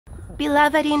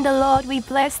Beloved in the Lord, we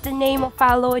bless the name of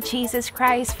our Lord Jesus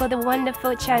Christ for the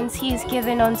wonderful chance He has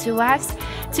given unto us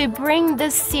to bring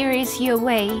this series your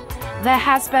way, the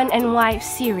Husband and Wife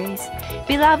series.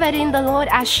 Beloved in the Lord,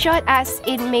 as short as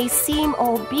it may seem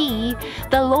or be,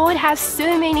 the Lord has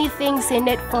so many things in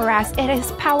it for us. It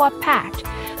is power-packed.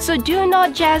 So do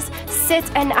not just sit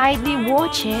and idly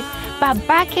watch it, but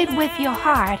back it with your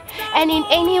heart. And in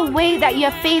any way that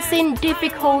you're facing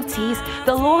difficulties,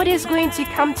 the Lord is going to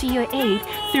come to your aid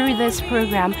through this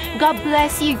program. God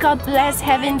bless you. God bless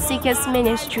Heaven Seekers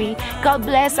Ministry. God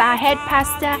bless our head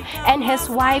pastor and his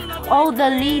wife, all the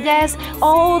leaders,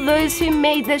 all those who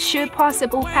made this show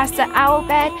possible. Pastor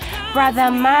Albert,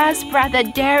 Brother Mars, Brother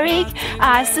Derek,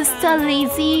 our Sister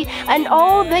Lizzie, and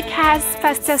all the cast,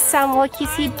 Pastor Samuel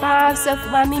Kissy Bars of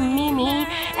Mami Mimi,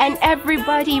 and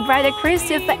everybody, Brother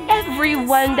Christopher,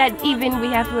 everyone that even we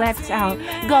have left out.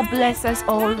 God bless us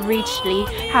all richly.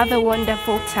 Have a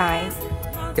wonderful time.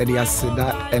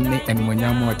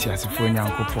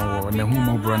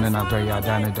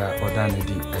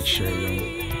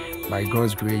 By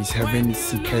God's grace, Heaven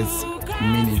Seekers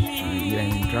Ministry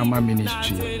and Drama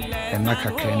Ministry and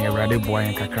Nakakani, a rather boy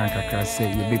and Kakran say,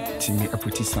 you bit to me, I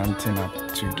put something up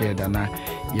together. Now,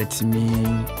 yet me,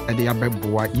 at the Abbe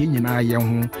boy, you know,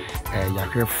 young,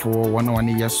 Yakre for 1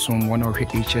 year soon, 1 of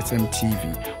HSM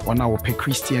TV, 1 hour per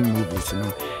Christian movies,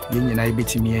 you know, you know,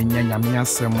 bit me and Yamia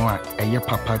Samoa, a year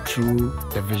papa through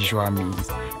the visual means,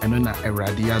 and on a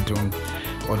radia dome,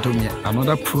 or do me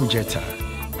another project.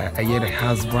 A year the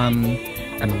Husband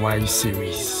and Wife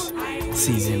series,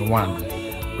 season 1.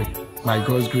 With by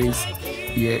God's grace, I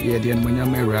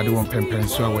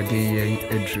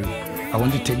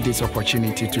want to take this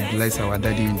opportunity to bless our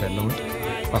daddy in the Lord,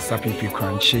 Pastor Pipi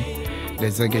Crunchy, the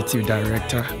executive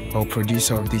director or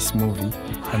producer of this movie,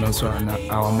 and also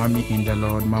our mommy in the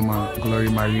Lord, Mama Glory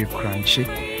Marie Crunchy,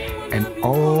 and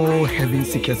all Heaven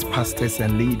Seekers pastors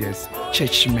and leaders,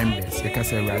 church members,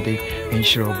 Ekase Rade,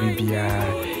 Inshiro Bibia,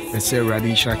 the Sir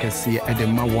Radi Shakasi,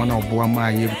 Edema, one of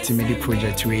Boama, Timidi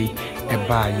Project Way,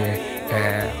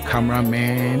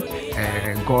 cameraman,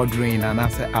 Godwin, and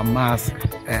after Amas,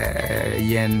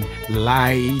 Yen,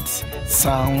 lights,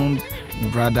 sound,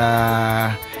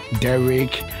 Brother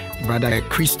Derek, Brother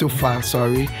Christopher,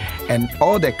 sorry, and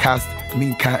all the cast.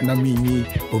 Minka na mimi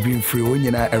obi free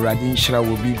onyina Eradin Shira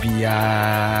will be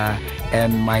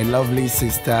and my lovely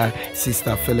sister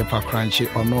Philippa Crunchy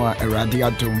Onoa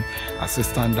Eradiadum,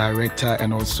 assistant director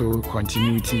and also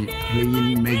continuity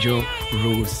playing major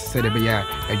roles. Sedebeya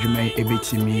Ejumai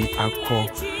Ebetimi Akko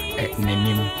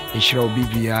Nenim Ishira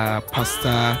Bibia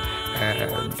Pastor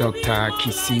Dr.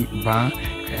 Kisi Ba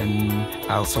and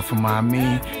also for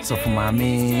Mami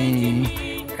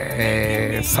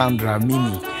Sandra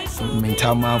Mimi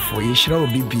Mentama for Ishra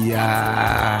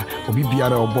Obibia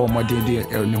or Bomade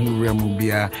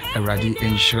Numubia, Radi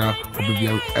Inshra,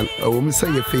 Obibia, say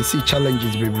you face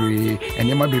challenges, baby, and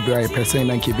you might be a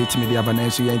person and keep it media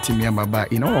banansu and Timiamba.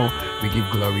 In all, we give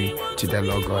glory to the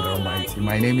Lord God Almighty.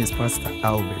 My name is Pastor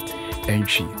Albert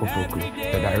Entry Opoku,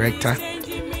 the director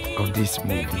of this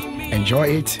movie. Enjoy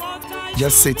it.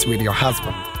 Just sit with your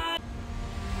husband.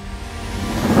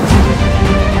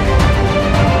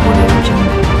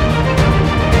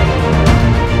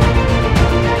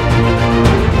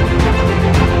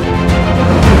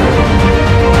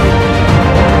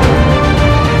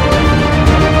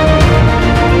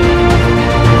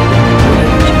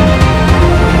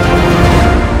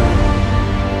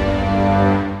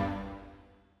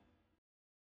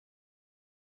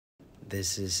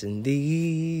 This is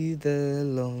indeed the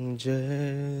long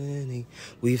journey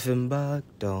we've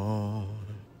embarked on.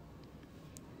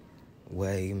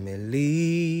 Where you may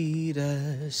lead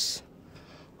us,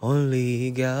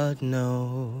 only God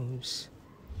knows.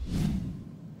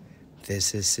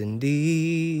 This is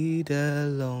indeed a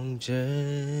long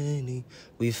journey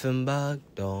we've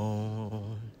embarked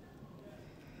on.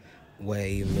 Where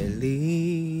you may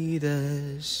lead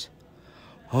us,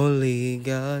 only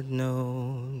God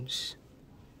knows.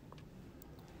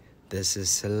 This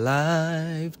is a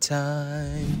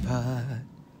lifetime path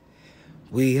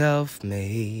we have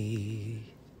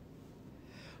made.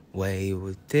 Where you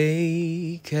will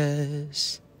take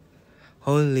us,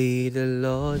 only the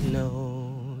Lord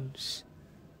knows.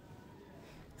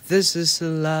 This is a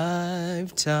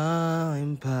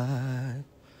lifetime path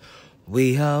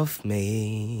we have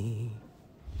made.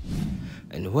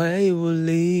 And where you will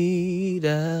lead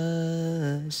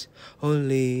us,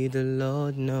 only the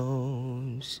Lord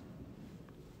knows.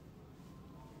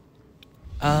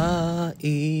 Our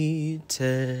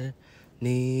eternity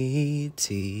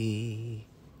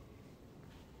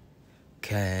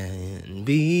can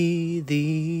be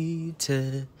the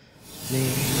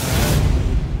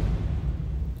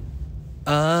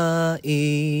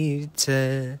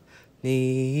eternity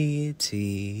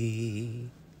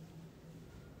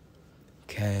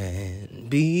can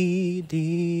be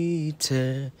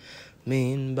determined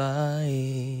by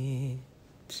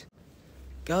it.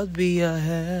 God be our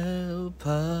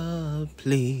helper,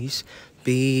 please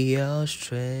be our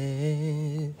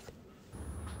strength.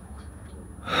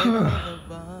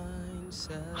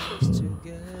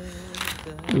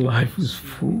 Life is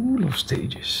full of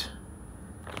stages.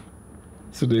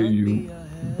 Today you're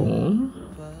born,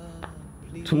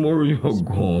 tomorrow you're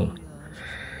gone.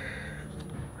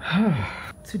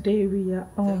 Today we are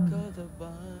on,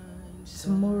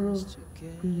 tomorrow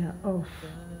we are off.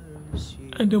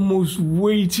 And the most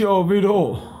weighty of it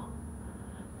all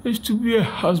is to be a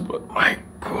husband. My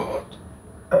God.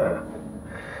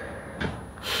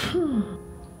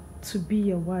 To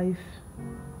be a wife,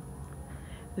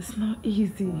 it's not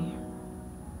easy.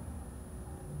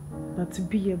 But to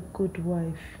be a good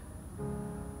wife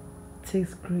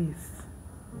takes grace.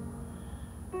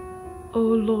 Oh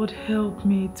Lord, help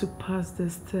me to pass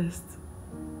this test.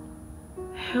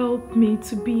 Help me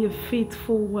to be a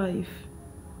faithful wife.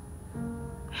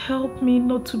 Help me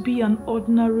not to be an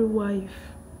ordinary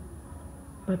wife,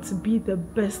 but to be the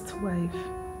best wife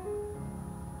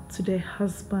to the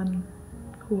husband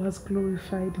who has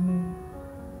glorified me.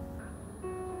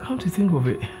 Come to think of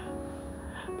it,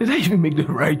 did I even make the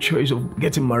right choice of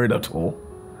getting married at all?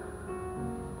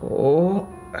 Or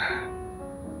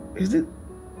is it,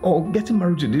 or getting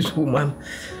married to this woman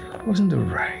wasn't the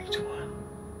right one?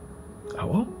 Oh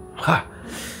well, ha!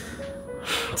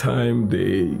 Time,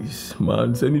 days,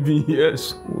 months, and even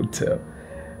years will tell.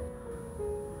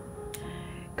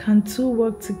 Can two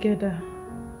work together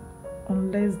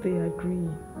unless they agree?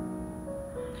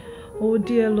 Oh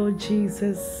dear Lord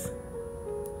Jesus,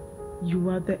 you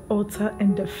are the author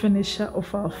and the finisher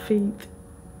of our faith,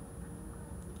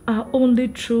 our only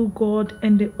true God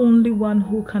and the only one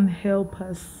who can help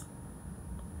us.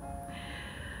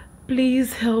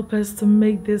 Please help us to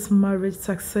make this marriage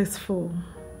successful.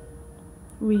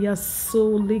 We are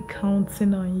solely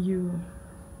counting on you.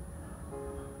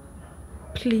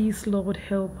 Please, Lord,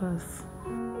 help us.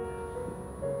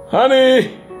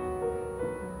 Honey!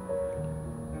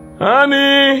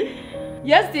 Honey!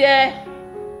 Yes, dear.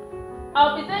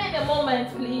 I'll be there in a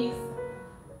moment, please.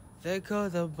 They call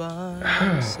the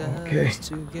binds Okay. us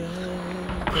together.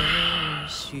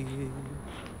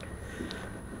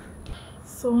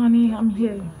 So, honey, I'm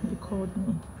here. You called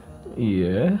me.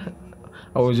 Yeah,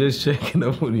 I was just checking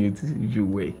up on you to see if you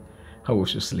wake. How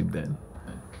was your sleep then?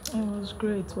 It was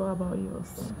great. What about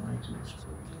yours?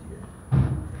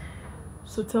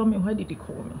 So tell me, why did you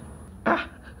call me?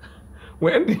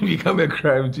 When did it become a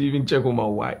crime to even check on my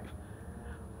wife?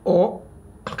 Or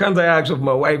can't I ask of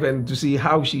my wife and to see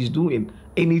how she's doing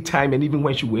anytime and even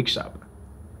when she wakes up?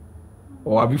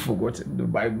 Or have you forgotten? The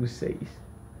Bible says,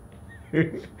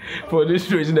 for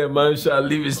this reason a man shall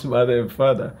leave his mother and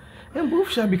father, and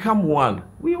both shall become one.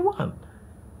 We are one.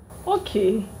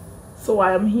 Okay, so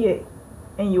I am here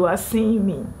and you are seeing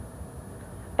me.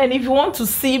 And if you want to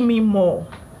see me more,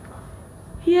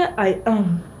 here I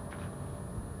am.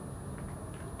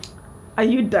 Are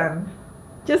you done?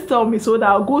 Just tell me so that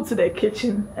I'll go to the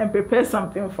kitchen and prepare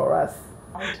something for us.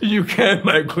 You can,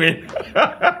 my queen.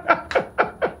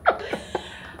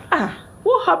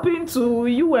 What happened to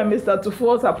you and Mr.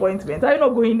 Tufuo's appointment? Are you not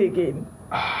going again?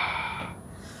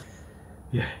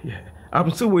 Yeah.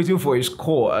 I'm still waiting for his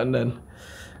call, and then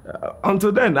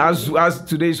until then, as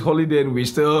today's holiday and we're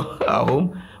still at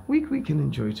home, we can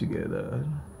enjoy together.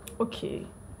 Okay.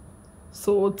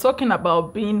 So talking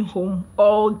about being home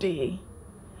all day,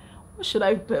 what should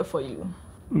I prepare for you?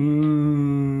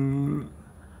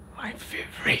 My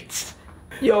favorite.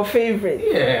 Your favorite?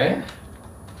 Yeah.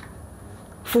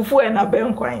 Fufu and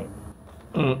abenkwine.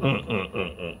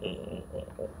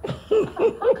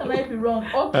 How can I be wrong?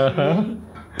 Okay.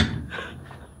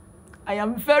 I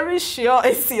am very sure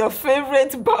it's your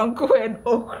favorite banku and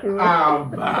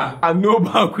okra. I know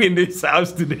banku in this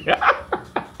house today.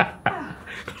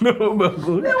 No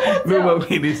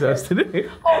banku in this house today.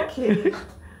 Okay.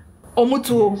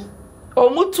 Omutu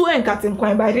and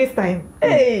katinkwine by this time.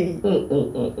 Hey.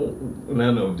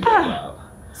 None of this.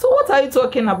 So what are you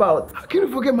talking about? How can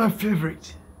you forget my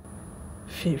favorite?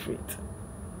 Favorite?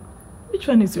 Which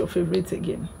one is your favorite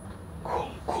again?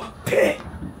 Konkote.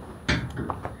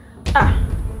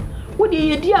 What do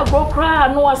you do? Agro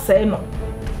cry? No one say no.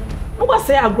 No one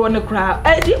say agro no cry.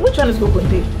 Which one is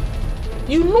kokonte?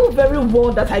 You know very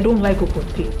well that I don't like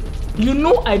kokonte. You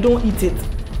know I don't eat it.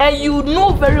 And you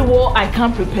know very well I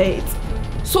can't prepare it.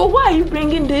 So why are you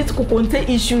bringing this Kokonte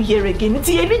issue here again? It's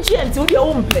energy until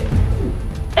your own play.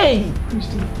 Hey,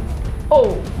 Christy.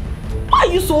 Oh, why are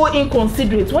you so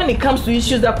inconsiderate when it comes to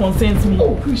issues that concerns me?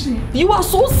 Oh, Christy. You are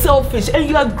so selfish and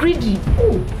you are greedy.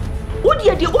 Oh, what do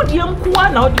you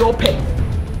now?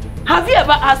 Have you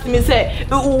ever asked me, say,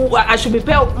 I should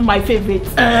prepare my favorites?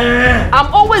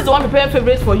 I'm always the one preparing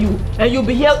favorites for you, and you'll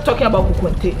be here talking about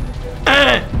Kokonte.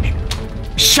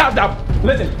 Shut up!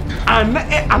 Listen,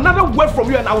 another word from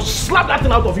you and I'll slap that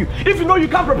thing out of you. If you know you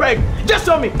can't prepare it, just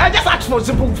tell me. I just ask for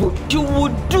simple food. You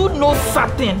would do no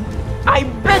certain. I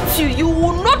bet you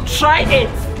will not try it.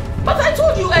 But I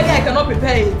told you earlier I cannot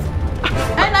prepare it.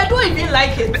 And I don't even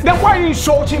like it. Then why are you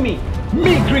insulting me?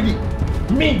 Me greedy.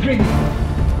 Me greedy.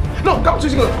 No, come to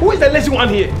you. Who is the lazy one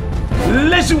here?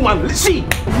 Lazy one. See.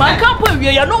 My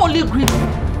company, you're not only greedy.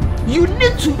 You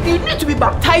need to be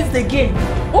baptized again.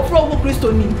 What from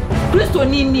Christoni?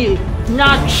 Christoni You go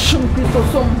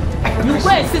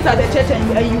and sit at the church and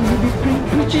you will be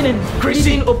preaching and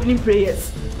reading opening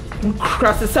prayers.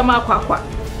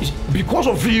 Because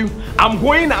of you, I'm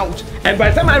going out, and by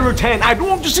the time I return, I don't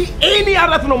want to see any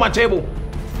other thing on my table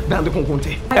than the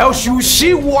Kokonte. Else you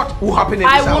see what will happen in this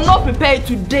house. I will not prepare it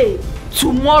today,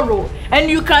 tomorrow, and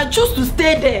you can choose to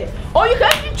stay there. Or you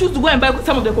can even choose to go and buy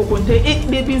some of the Kokonte.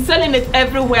 They've been selling it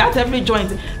everywhere, at every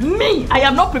joint. Me, I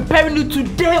am not preparing it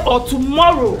today or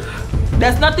tomorrow.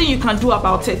 There's nothing you can do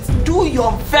about it. Do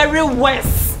your very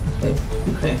worst.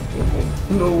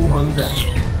 No wonder.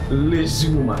 Lazy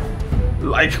woman.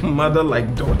 Like mother,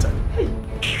 like daughter.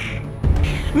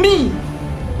 Me?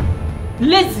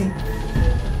 Lazy?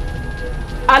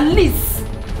 At least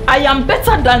I am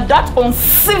better than that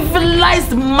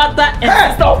uncivilized mother and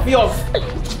sister of yours.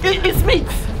 It's me.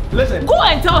 Listen. Go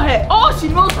and tell her all she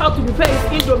knows how to prepare is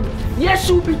Indomie. Yes,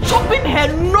 she'll be chopping her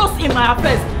nose in my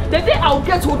affairs. The day I'll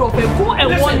get hold of her, go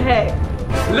and warn her.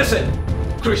 Listen,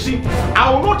 Christy, I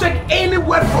will not take any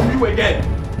word from you again.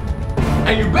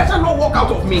 And you better not walk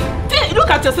out of me.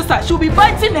 Look at your sister. She'll be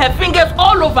biting her fingers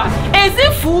all over. Is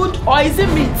it food or is it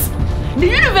meat? The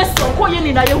university of Koyen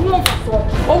in a home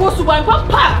or was to buy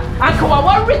papa and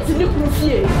Kawawa written in the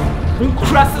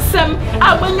Crassam. I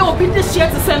when you'll be this year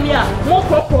to send me a more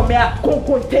Procomea,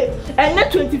 Conconte, and the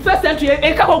 21st century,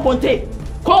 a Conconte.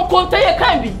 Conconte, a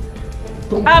can be.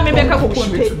 I'm a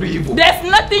Conconte. There's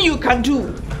nothing you can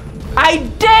do. I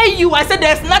dare you. I said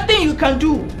there's nothing you can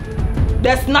do.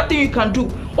 There's nothing you can do.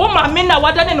 Oh, my men are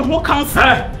watching in who council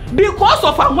because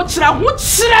of a much I'm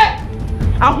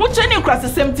watching in class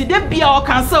 70. They be our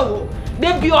cancel.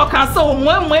 They be our cancel.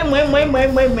 And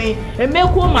make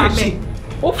home my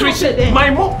Christian, my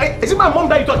mom. Is it my mom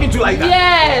that you're talking to like that?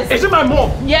 Yes. Is it my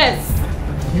mom? Yes.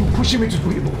 You pushing me to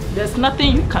do evil. There's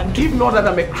nothing you can do. If not that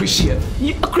I'm a Christian.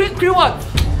 What?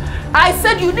 I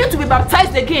said you need to be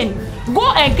baptized again.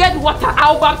 Go and get water.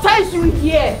 I'll baptize you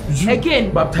here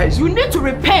again. Baptize you. You need to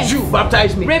repent. You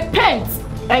baptize me. Repent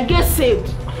and get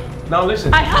saved. Now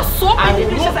listen. I have so many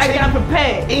dishes I can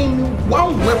prepare. In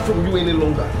one word from you any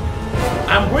longer.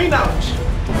 I'm going out.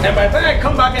 And by the time I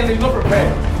come back and it's not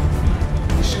prepared,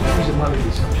 you should use the money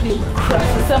this house. Please, crash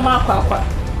the summer papa.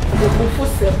 The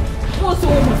buffet. Most of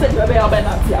them said you are better than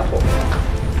Tiago. A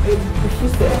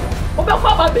buffet. Oba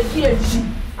papa be here.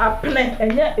 I plan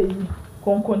and yet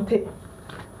Conconte.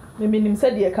 Maybe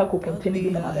said the Eka Conconte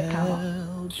na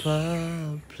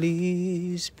Help,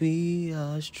 please be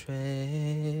our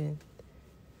strength.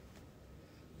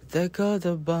 The God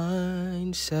that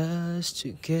binds us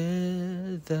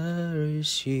together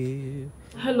is you.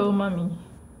 Hello, mommy.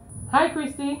 Hi,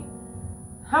 Christy.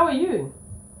 How are you?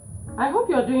 I hope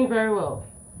you're doing very well.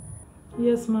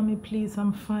 Yes, mommy, please,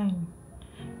 I'm fine.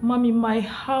 Mommy, my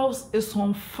house is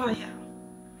on fire.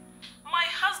 My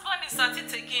husband is at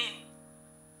it again.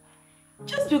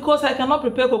 Just because I cannot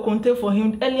prepare Kokonte for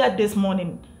him earlier this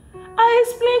morning, I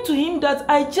explained to him that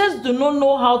I just do not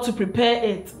know how to prepare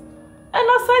it. And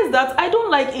aside that, I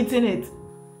don't like eating it.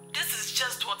 This is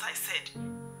just what I said.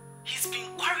 He's been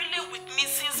quarreling with me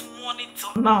since morning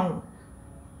till now.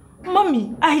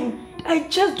 Mommy, I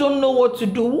just don't know what to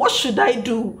do. What should I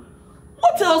do?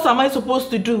 What else am I supposed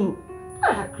to do?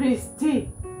 Ah, Christy,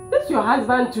 this is your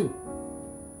husband too.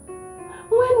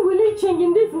 When will he change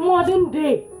in this modern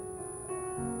day?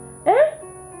 Eh?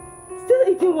 Still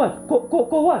eating what? What? Go.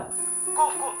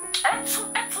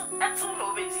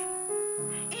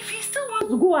 If he still wants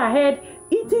to go ahead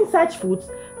eating such foods,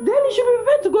 then he should be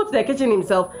prepared to go to the kitchen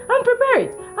himself and prepare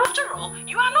it. After all,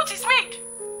 you are not his maid.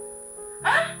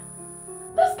 Huh?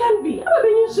 This can't be. I'm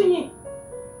being singing.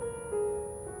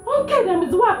 Okay, then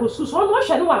it's work school. So I'm not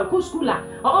sure no go school. What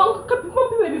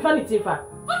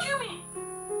do you mean?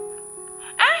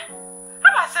 Eh?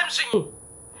 How about Sam singing?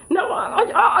 No,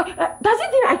 does he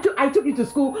think I took you to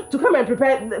school to come and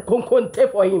prepare the konkonte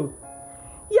for him?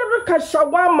 You look at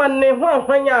Shawama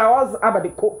when I was about the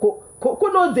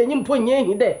cocoa denim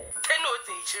ponye there.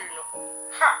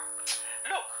 Ha!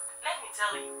 Look, let me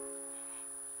tell you.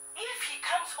 If he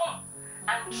comes home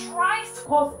and tries to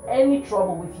cause any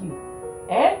trouble with you,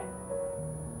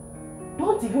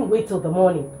 don't even wait till the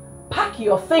morning. Pack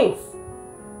your things.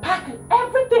 Pack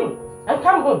everything and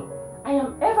come home. I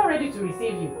am ever ready to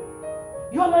receive you.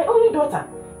 You are my only daughter,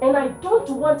 and I don't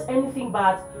want anything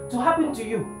bad to happen to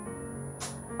you.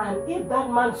 And if that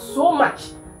man so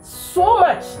much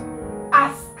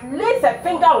as lays a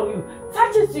finger on you,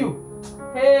 touches you,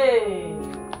 hey,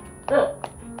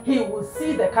 he will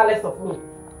see the colors of me.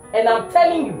 And I'm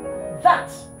telling you,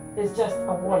 that is just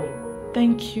a warning.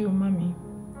 Thank you, Mommy.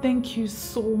 Thank you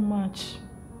so much.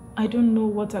 I don't know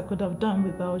what I could have done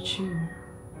without you.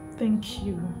 Thank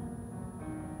you.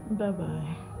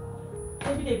 Bye-bye.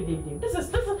 David. This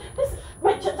is,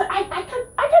 wait, I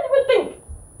can't even think.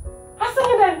 I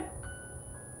said then,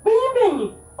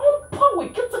 Benny, oh, poor,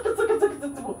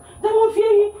 then we'll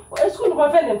fear school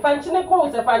convent, functioning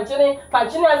calls, functioning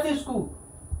school.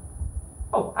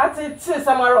 Oh, I said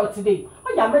somewhere out today.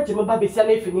 Oh, yeah, I met him about the same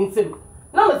if you need him.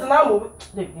 Now, it's now,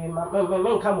 the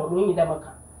come on, we need them.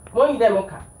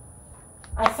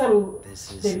 I said,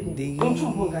 David,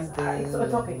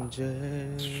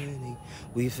 journey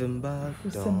we've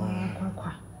embarked on.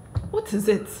 What is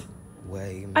it?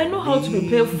 I know how to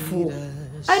prepare food.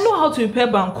 I know how to prepare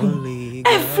banku.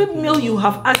 Every meal you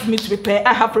have asked me to prepare,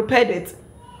 I have prepared it.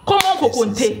 Common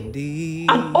kokonte.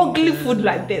 An ugly food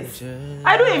like this.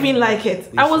 I don't even like it.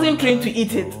 I wasn't trained to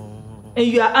eat it. And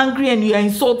you are angry and you are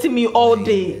insulting me all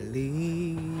day.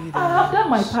 I have done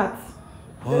my part.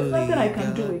 There's nothing I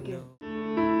can do again.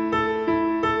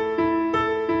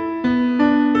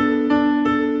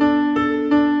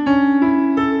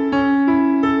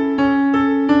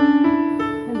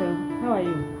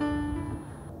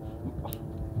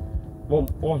 Mom,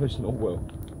 all is not well.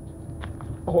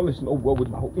 All is not well with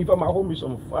my home. In fact, my home is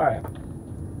on fire.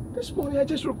 This morning I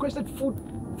just requested food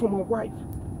from my wife.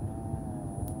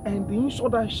 And the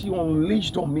insult that she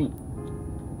unleashed on me.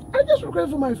 I just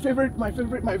requested for my favorite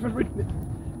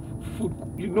food.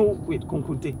 You know, with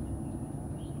konkonte.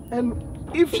 And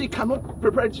if she cannot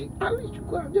prepare it, at least you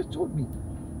could have just told me.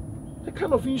 The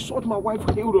kind of insult my wife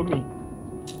hailed on me.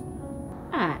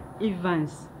 Ah,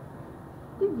 Evans.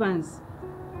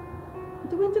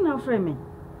 You went in our frame.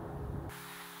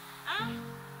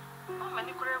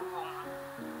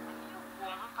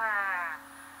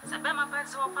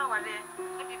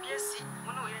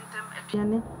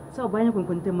 So buy a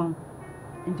conconte mom,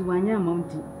 and to one young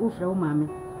mounty, Ufra mammy,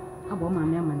 about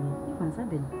mammy money. Evans, I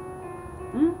did.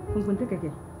 Conconte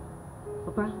again.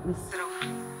 Papa, Miss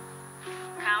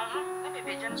Count, let me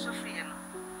be generous of free.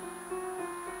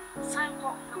 Sign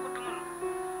call,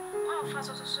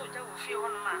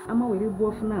 I'm away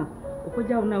both now. Put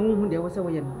down now when there was a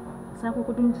way. Sanko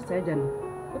couldn't say, Jan.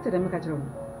 What did I make a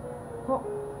drum? Oh,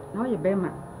 now you bear my.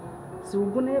 So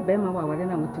we're going to bear my wife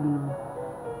and I want to know.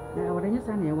 Now, what are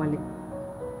son, Wally?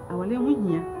 I will win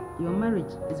here. Your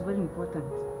marriage is very important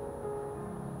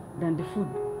than the food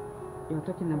you're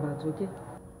talking about, okay?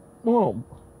 Mom,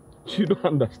 you don't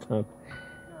understand.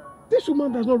 This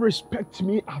woman does not respect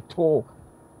me at all.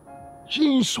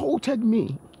 She insulted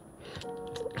me.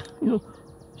 You know,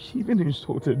 she even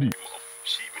insulted you.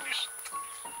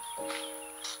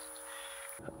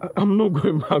 I'm not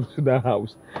going back to that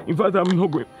house. In fact, I'm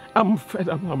not going. I'm fed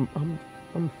up.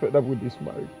 I'm fed up with this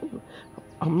marriage.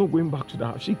 I'm not going back to the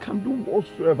house. She can do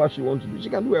whatsoever she wants to do. She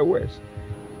can do her worst.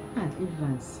 Ah,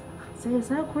 Evans. Say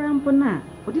yes, I'll cramp on now.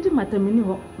 What did it matter, Minnie?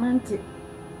 Manty,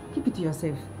 keep it to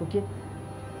yourself, okay?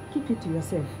 Keep it to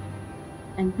yourself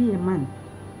and be a man.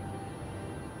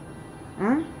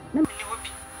 Huh? Let me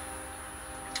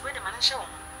wait a minute, show.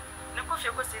 No coffee,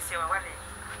 of course, say,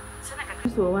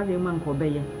 so worry, man, for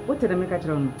Bayer. What did I make a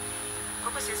drone?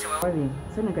 Worry,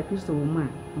 Seneca Christo woman,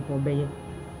 for Bayer.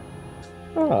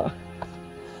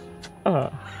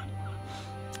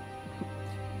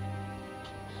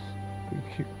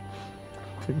 Thank you.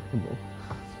 Thank you,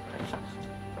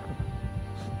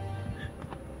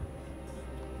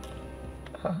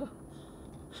 Mom.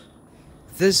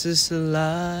 This is a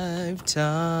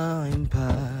lifetime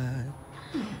path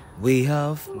we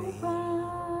have made.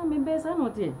 And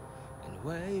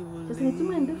where you will lead us,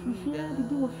 only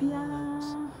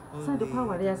God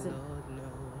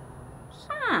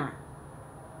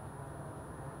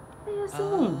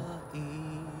knows.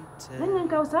 Then,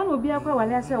 Cousin will be a power,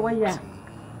 I say, why, yeah?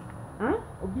 Huh?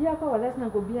 Obia kwa wala na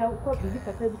obia kwa bibi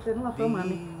kakra bi tre no afro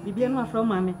mame bibia no afro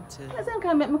mame na se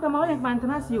nka me kama wala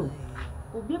mantana si o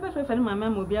obia be fe mame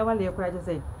ma obia wala ye kura je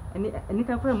say eni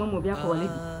ka kura mama obia kwa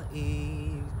wala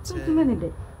bi tuntuma ni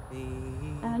de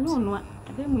anyo no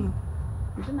ade mu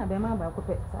nti na be ma ba ko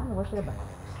pe sa na wo hwe ba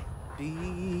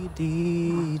be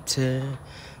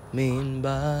determined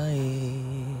by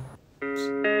it.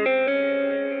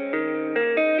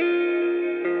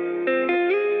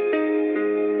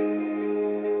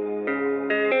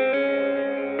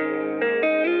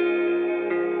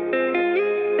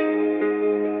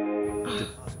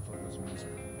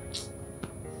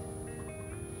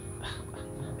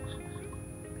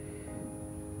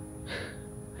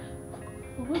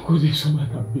 Where could this woman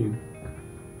have been?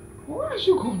 Where has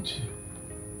she gone to?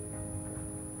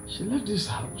 She left this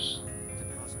house.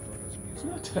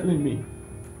 You're not telling me.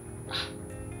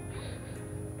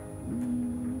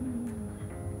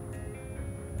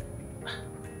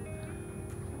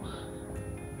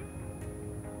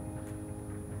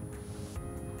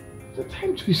 The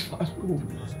time to is fast. Oh,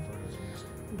 God.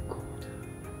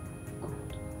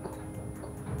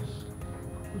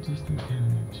 What is the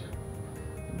end?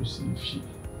 Let me see if she...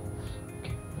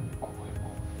 Okay, let me go.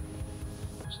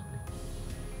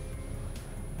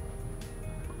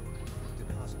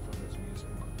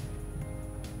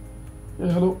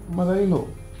 Yeah, hello, mother-in-law.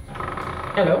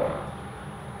 Hello?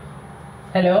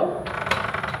 Hello?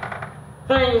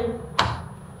 Hi.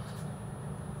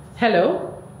 Hello?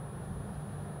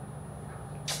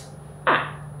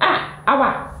 Awa.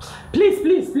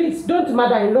 Please, don't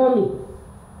mother-in-law me.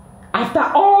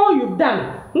 After all you've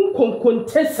done, you still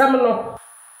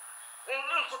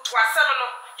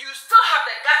have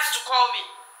the guts to call me.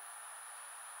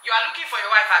 You are looking for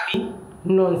your wife, Abby?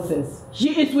 Nonsense. She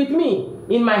is with me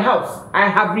in my house. I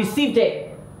have received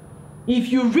her.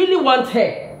 If you really want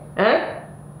her,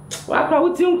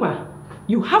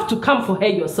 you have to come for her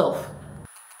yourself.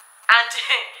 And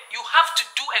you have to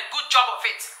do a good job of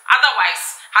it.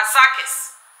 Otherwise, Hazakis.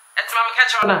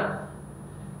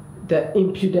 The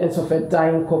impudence of a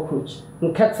dying cockroach.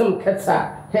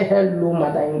 Hello,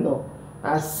 mother-in-law.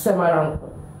 Semaran.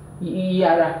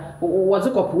 Yara. What's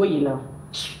a couple way now?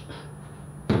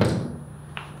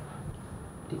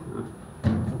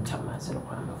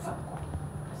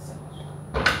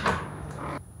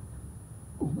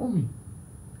 Oh, mommy.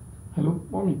 Hello,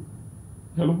 mommy.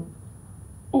 Hello.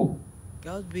 Oh.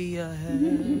 God be a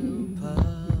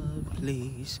helper,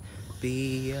 please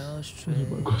be our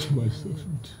strength.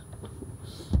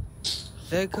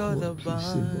 Let God that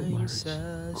binds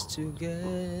us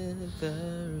together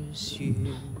is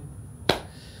you.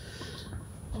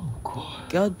 Oh, God.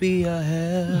 God be our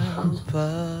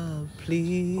helper,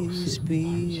 please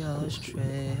be our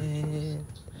strength.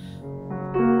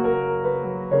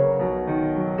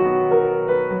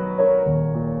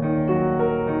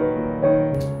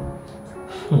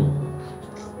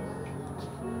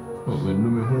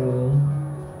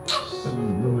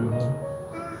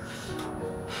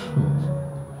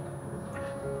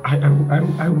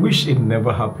 I wish it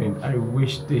never happened. I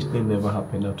wish this thing never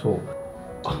happened at all.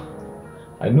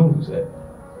 I know that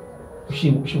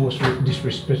she was so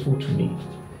disrespectful to me.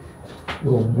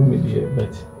 You're a woman there,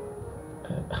 but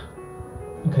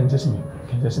you can just make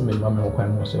Mama or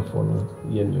myself for no.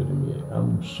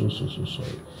 I'm so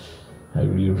sorry. I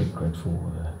really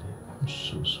regretful that. I'm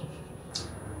so sorry.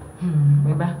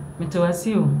 Baba, me to ask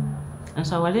you. And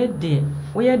so I let there.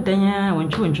 We are Danya when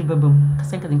you and you babum,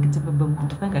 Casanka and Kittabum,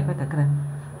 to thank a cracker.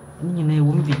 And you know,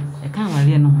 won't be. I can't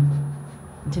worry no.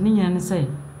 Tinian say,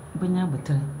 Bunya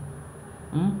butter.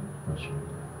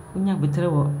 Bunya butter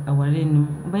or our lane,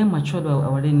 by much order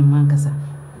our lane Mancasa.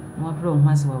 More pro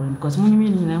mass because money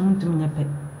meaning I want to mean a pet.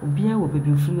 Ubia will be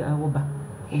free our bar.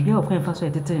 Ubia quite fast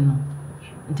at the ten.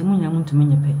 And Timunia want to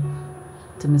mean a pet.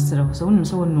 To Mr. So no.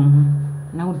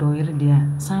 Now do you dear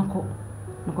Sanko.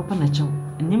 No copanacho,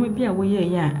 and you may be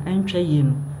away and try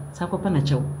you.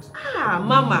 Sakopanacho. Ah,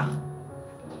 Mama.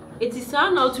 It is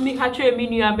hard now to make her try me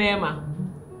near Bema.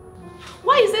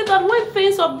 Why is it that when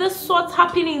things of this sort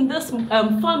happen in this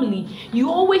family,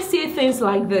 you always say things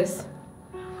like this?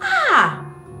 Ah!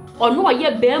 Or no,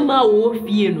 I Bema or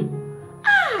Fieno.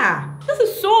 Ah! This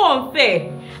is so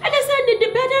unfair. And I said the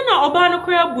dependent on Obano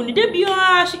Crabun,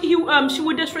 she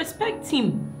would disrespect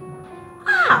him.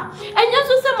 Ah, and you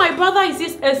also say my brother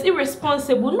is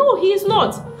irresponsible. No, he is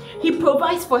not. He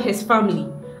provides for his family.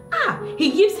 Ah,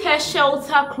 he gives her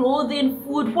shelter, clothing,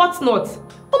 food, what's not.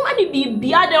 Many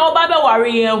be other Obaba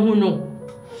warrior who know.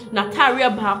 Nataria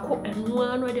Bako and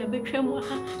one or the betray nor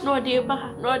de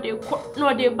bah, nor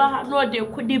de bah, nor de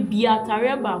could be a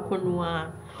Taria Bako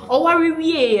noir. or worry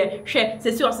we share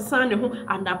says you are who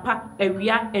and a pack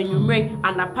area and you may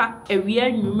and a pack area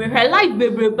you may her life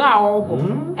baby bow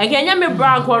again me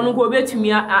brown corn go bet to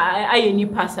me I any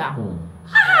passer.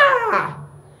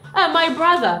 My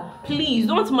brother, please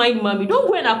don't mind mommy. Don't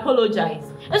go and apologize.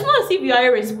 It's not as if you are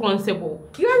irresponsible.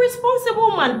 You are a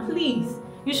responsible man, please.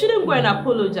 You shouldn't go and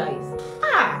apologize.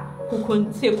 Who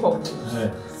can take off?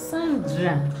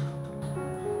 Sandra.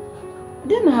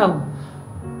 Then how?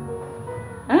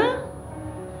 Huh?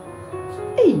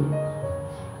 Hey.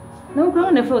 No, go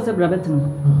on the floor, Sabrabetum.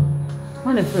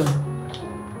 On the floor.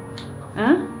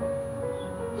 Huh?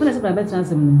 When is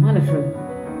Sabrabetum? On the floor.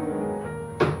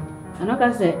 I know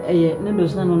I say,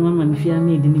 Nando's not on one man if you are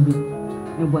made in the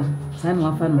Sam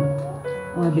of fun.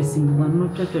 Oh, I've seen one no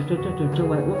church,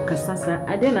 Cassasa.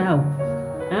 I don't know how.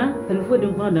 Huh? And food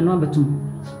in one the number 2.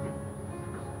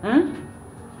 Huh?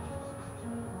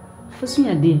 For me,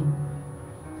 a day.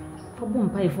 For one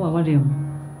pie for our room.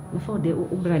 Before the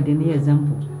Ubra, the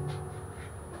example.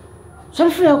 So,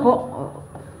 free alcohol.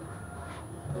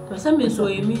 For some is so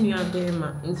a million day,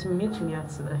 it's meet me at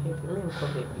the heavy for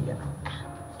baby.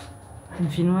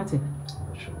 If you know what it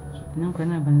no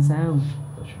can have been so.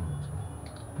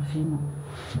 If you know,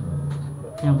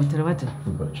 yeah, what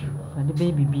but the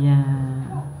baby be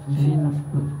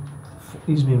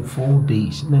It's been 4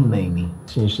 days, then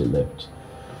since she left.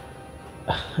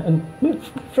 And my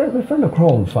friend a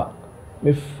crown fat.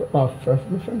 My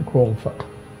friend crown fat.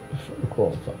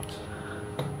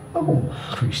 Oh,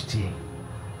 Christy.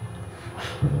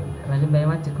 Well, the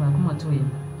what to come out to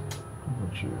him.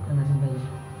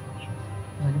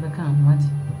 Come what?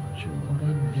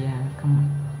 Baby, come on.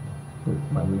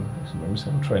 Mommy,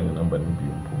 I'm trying to number and be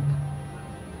important.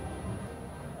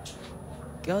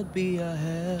 God be a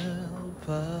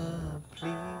helper,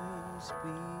 please be a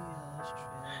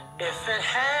strength. If it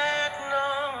had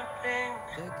not been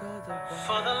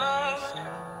for the Lord,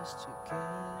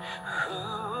 who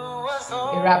was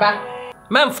on Rabba,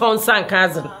 man found son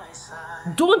cousin.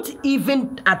 Don't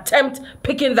even attempt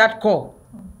picking that call.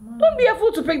 Don't be a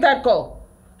fool to pick that call.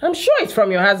 I'm sure it's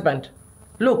from your husband.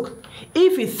 Look,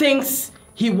 if he thinks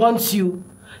he wants you,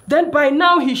 then by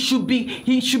now he should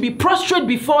be prostrate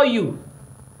before you.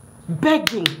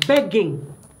 Begging.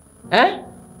 Eh?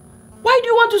 Why do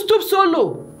you want to stoop so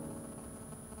low?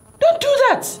 Don't do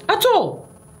that at all.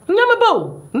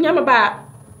 Nyamaba.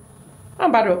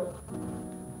 Ambado.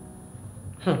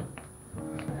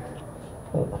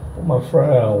 My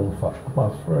friend,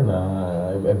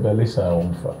 Belisa.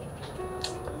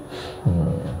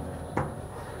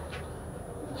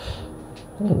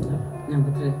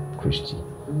 Number 3. Christy.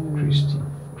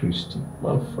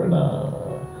 My friend.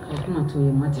 Come on to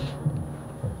your mother.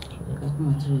 Come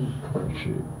on to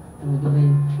you.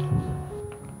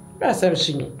 That's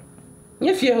everything.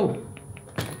 If you.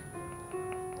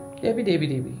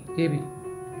 Debbie.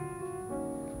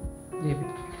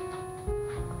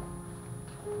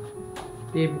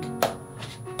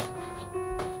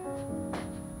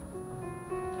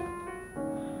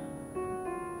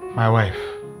 My wife.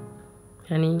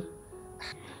 Honey.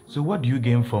 So what do you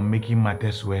gain from making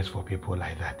matters worse for people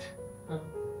like that?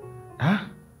 Huh?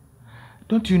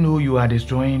 Don't you know you are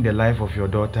destroying the life of your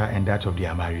daughter and that of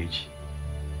their marriage?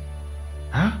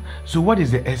 Huh? So what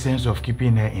is the essence of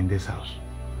keeping her in this house?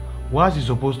 Was she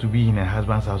supposed to be in her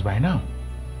husband's house by now?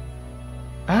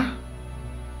 Huh?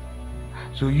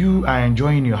 So you are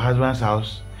enjoying your husband's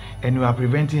house and you are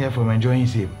preventing her from enjoying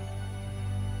same.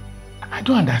 I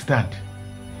don't understand.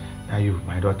 Now you,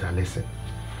 my daughter, listen.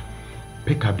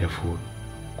 Pick up the phone,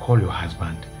 call your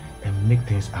husband and make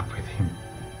things up with him.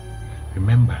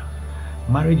 Remember,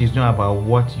 marriage is not about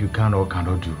what you can or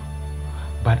cannot do,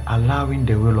 but allowing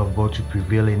the will of God to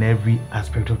prevail in every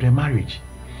aspect of the marriage.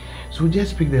 So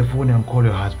just pick the phone and call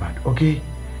your husband, okay?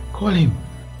 Call him.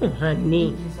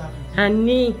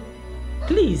 Honey,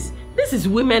 please, this is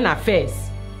women affairs.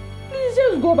 Please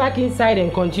just go back inside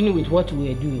and continue with what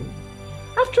we are doing.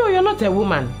 After all, you're not a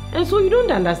woman, and so you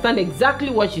don't understand exactly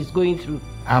what she's going through.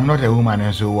 I'm not a woman,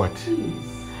 and so what? Please.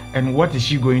 And what is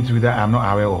she going through that I'm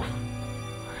not aware of?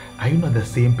 Are you not the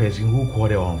same person who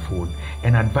called her on phone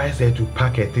and advised her to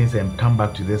pack her things and come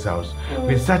back to this house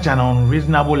with such an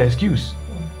unreasonable excuse?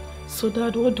 So,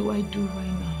 Dad, what do I do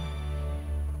right now?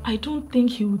 I don't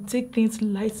think he would take things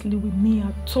lightly with me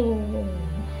at all.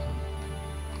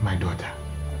 My daughter,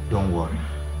 don't worry.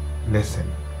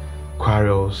 Listen,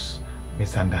 quarrels,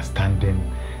 misunderstanding,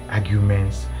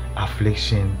 arguments,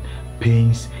 affliction,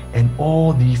 pains, and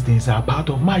all these things are part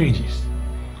of marriages.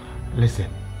 Listen,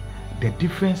 the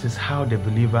difference is how the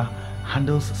believer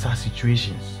handles such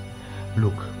situations.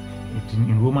 Look,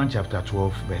 in Romans chapter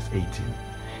 12, verse 18,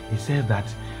 it says that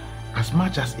as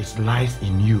much as it lies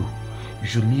in you, you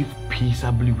should live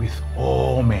peaceably with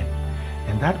all men.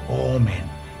 And that all men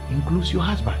includes your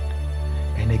husband.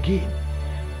 And again,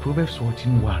 Proverbs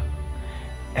 14:1.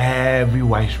 Every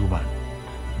wise woman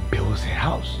builds her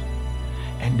house,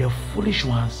 and the foolish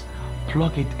ones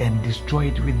pluck it and destroy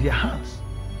it with their hands.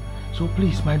 So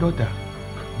please, my daughter,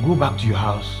 go back to your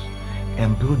house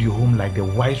and build your home like the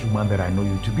wise woman that I know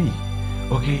you to be.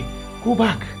 Okay? Go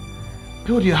back.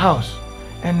 Build your house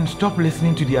and stop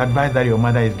listening to the advice that your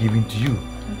mother is giving to you.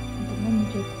 Let me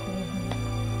just go home.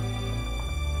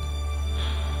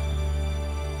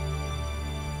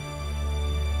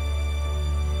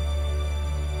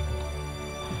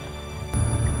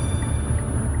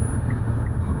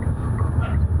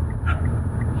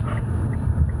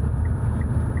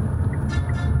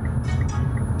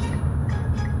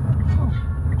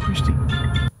 Christy.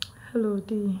 Hello,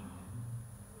 Dee.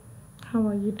 How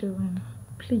are you doing?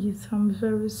 Please, I'm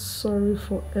very sorry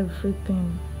for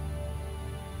everything.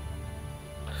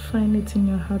 Find it in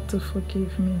your heart to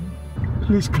forgive me.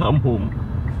 Please come home.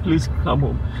 Please come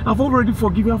home. I've already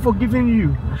forgiven. I've forgiven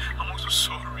you. I'm also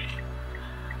sorry.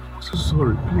 I'm also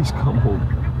sorry. Please come home.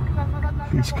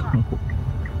 Please come home.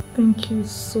 Thank you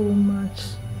so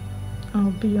much.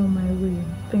 I'll be on my way.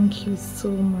 Thank you so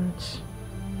much.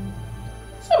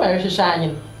 Somebody should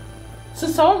shine. So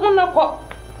gonna go.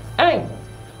 Hey,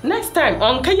 next time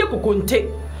on Kaya Kukunte,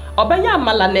 Obaya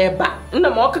Malaneba,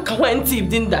 Namoka Kawanti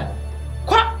Dinda.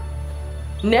 Qua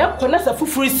Ne Konasa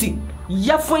Fufrisi,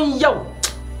 Yafun Yo,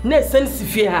 Ne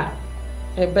Sensifia,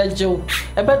 a Beljo,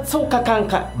 a bed so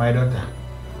kakanka. My daughter,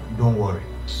 don't worry.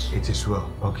 It is well,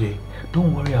 okay?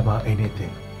 Don't worry about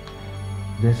anything.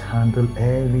 Just handle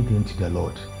everything to the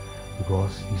Lord.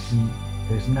 Because you see,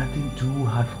 there's nothing too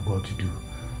hard for God to do.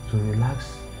 So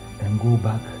relax and go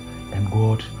back, and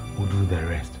God will do the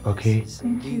rest, okay?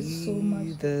 Thank you so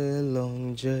much. The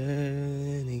long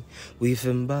journey we've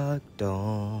embarked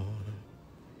on,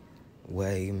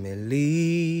 where you may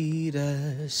lead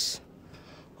us,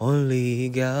 only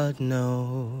God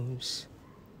knows.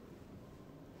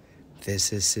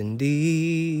 This is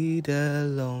indeed a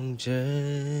long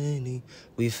journey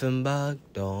we've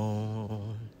embarked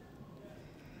on,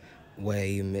 where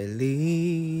you may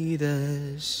lead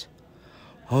us,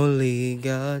 only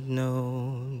God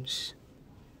knows.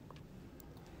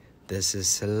 This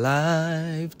is a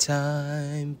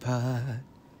lifetime path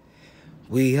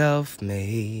we have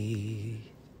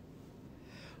made,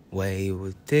 where you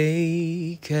will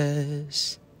take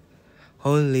us,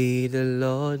 only the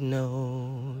Lord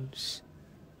knows.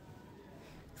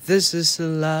 This is a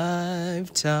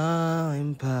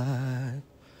lifetime path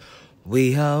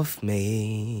we have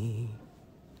made,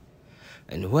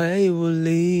 and where you will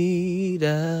lead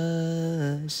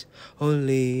us,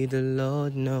 only the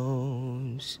Lord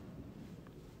knows.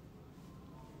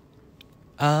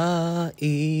 Our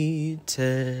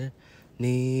eternity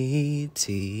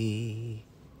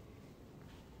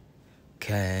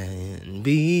can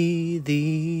be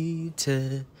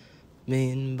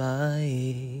determined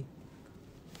by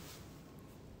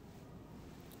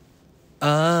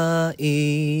our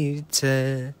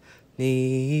eternity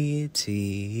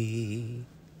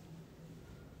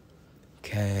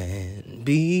can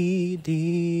be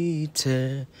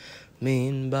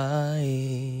determined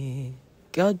by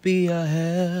God. Be our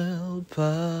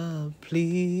helper,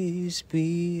 please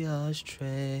be our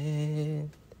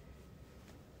strength,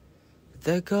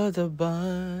 the God that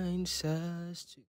binds us to